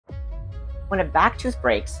When a back tooth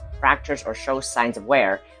breaks, fractures, or shows signs of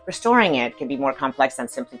wear, restoring it can be more complex than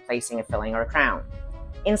simply placing a filling or a crown.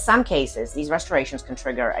 In some cases, these restorations can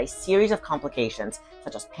trigger a series of complications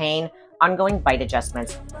such as pain, ongoing bite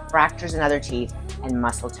adjustments, fractures in other teeth, and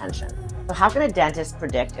muscle tension. So how can a dentist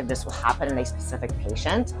predict if this will happen in a specific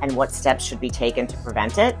patient and what steps should be taken to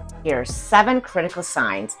prevent it? Here are 7 critical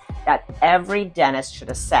signs that every dentist should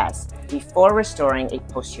assess before restoring a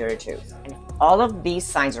posterior tooth. And if all of these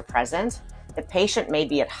signs are present, the patient may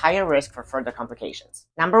be at higher risk for further complications.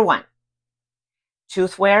 Number 1,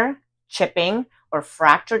 tooth wear, chipping, or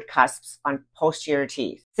fractured cusps on posterior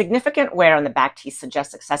teeth. Significant wear on the back teeth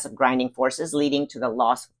suggests excessive grinding forces leading to the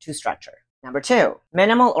loss of tooth structure. Number 2,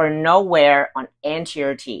 minimal or no wear on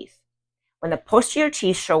anterior teeth. When the posterior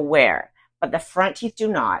teeth show wear, but the front teeth do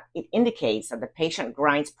not, it indicates that the patient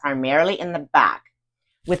grinds primarily in the back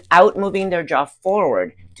without moving their jaw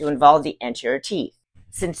forward to involve the anterior teeth.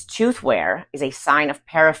 Since tooth wear is a sign of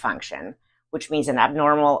parafunction, which means an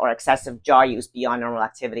abnormal or excessive jaw use beyond normal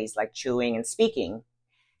activities like chewing and speaking,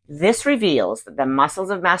 this reveals that the muscles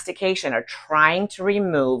of mastication are trying to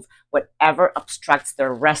remove whatever obstructs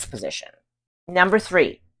their rest position. Number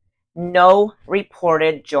 3, no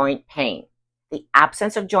reported joint pain. The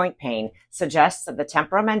absence of joint pain suggests that the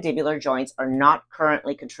temporomandibular joints are not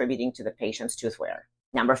currently contributing to the patient's tooth wear.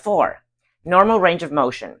 Number 4, normal range of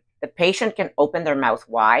motion. The patient can open their mouth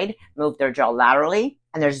wide, move their jaw laterally,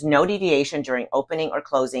 and there's no deviation during opening or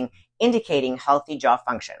closing, indicating healthy jaw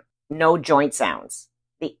function. No joint sounds.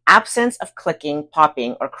 The absence of clicking,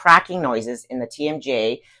 popping, or cracking noises in the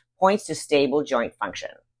TMJ points to stable joint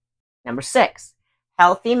function. Number 6,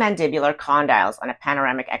 healthy mandibular condyles on a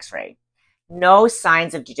panoramic X-ray. No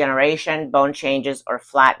signs of degeneration, bone changes, or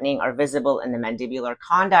flattening are visible in the mandibular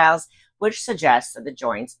condyles, which suggests that the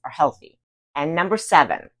joints are healthy. And number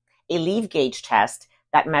 7, a leaf gauge test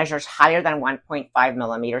that measures higher than 1.5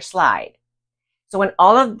 millimeter slide. So when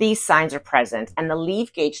all of these signs are present and the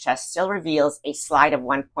leaf gauge test still reveals a slide of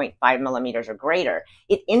 1.5 millimeters or greater,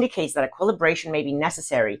 it indicates that equilibration may be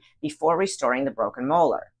necessary before restoring the broken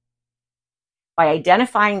molar. By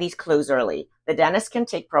identifying these clues early, the dentist can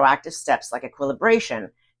take proactive steps like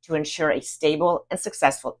equilibration to ensure a stable and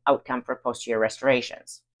successful outcome for posterior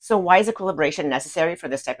restorations. So why is equilibration necessary for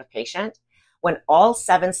this type of patient? When all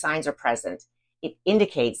 7 signs are present, it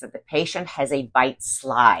indicates that the patient has a bite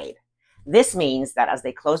slide. This means that as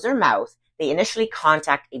they close their mouth, they initially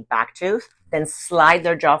contact a back tooth, then slide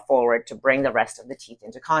their jaw forward to bring the rest of the teeth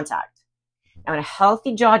into contact. Now, in a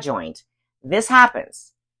healthy jaw joint, this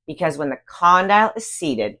happens because when the condyle is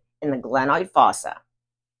seated in the glenoid fossa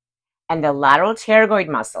and the lateral pterygoid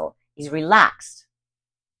muscle is relaxed,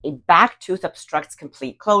 a back tooth obstructs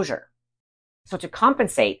complete closure. So to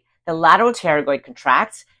compensate, the lateral pterygoid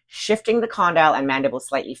contracts, shifting the condyle and mandible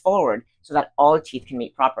slightly forward so that all teeth can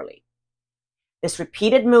meet properly. This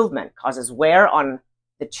repeated movement causes wear on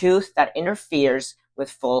the tooth that interferes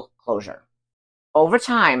with full closure. Over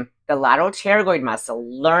time, the lateral pterygoid muscle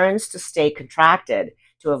learns to stay contracted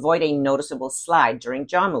to avoid a noticeable slide during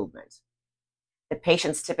jaw movement. The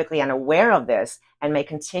patient's typically unaware of this and may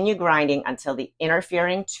continue grinding until the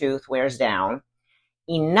interfering tooth wears down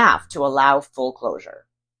enough to allow full closure.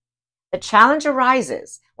 The challenge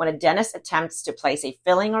arises when a dentist attempts to place a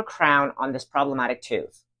filling or crown on this problematic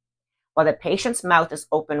tooth. While the patient's mouth is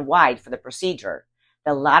open wide for the procedure,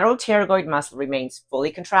 the lateral pterygoid muscle remains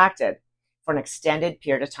fully contracted for an extended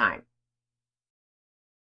period of time.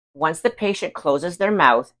 Once the patient closes their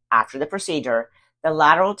mouth after the procedure, the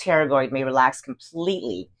lateral pterygoid may relax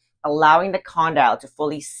completely, allowing the condyle to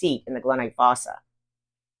fully seat in the glenoid fossa.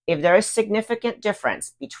 If there is significant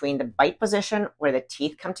difference between the bite position where the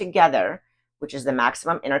teeth come together, which is the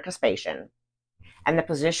maximum intercuspation, and the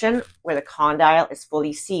position where the condyle is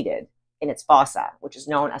fully seated in its fossa, which is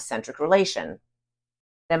known as centric relation,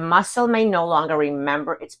 the muscle may no longer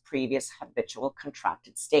remember its previous habitual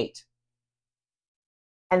contracted state.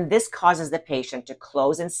 And this causes the patient to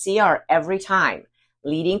close in CR every time,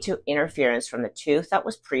 leading to interference from the tooth that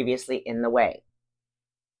was previously in the way.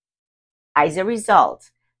 As a result,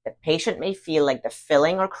 the patient may feel like the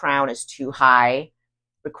filling or crown is too high,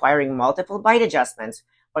 requiring multiple bite adjustments,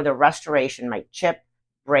 or the restoration might chip,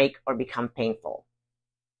 break, or become painful.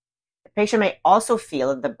 The patient may also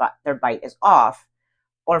feel that their bite is off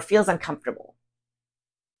or feels uncomfortable.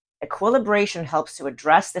 Equilibration helps to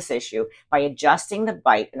address this issue by adjusting the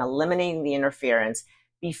bite and eliminating the interference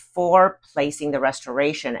before placing the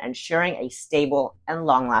restoration, ensuring a stable and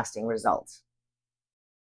long-lasting result.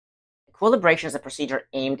 Equilibration is a procedure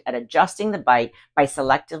aimed at adjusting the bite by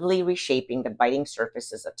selectively reshaping the biting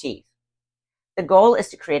surfaces of teeth. The goal is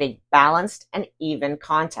to create a balanced and even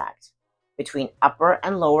contact between upper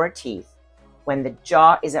and lower teeth when the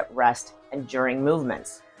jaw is at rest and during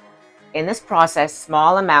movements. In this process,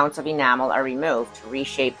 small amounts of enamel are removed to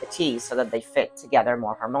reshape the teeth so that they fit together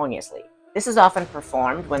more harmoniously. This is often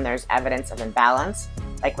performed when there's evidence of imbalance,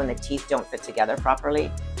 like when the teeth don't fit together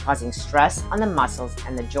properly, causing stress on the muscles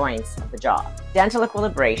and the joints of the jaw. Dental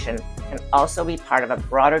equilibration can also be part of a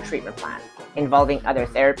broader treatment plan involving other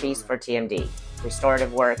therapies for TMD,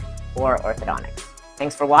 restorative work, or orthodontics.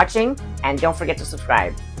 Thanks for watching, and don't forget to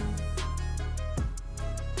subscribe.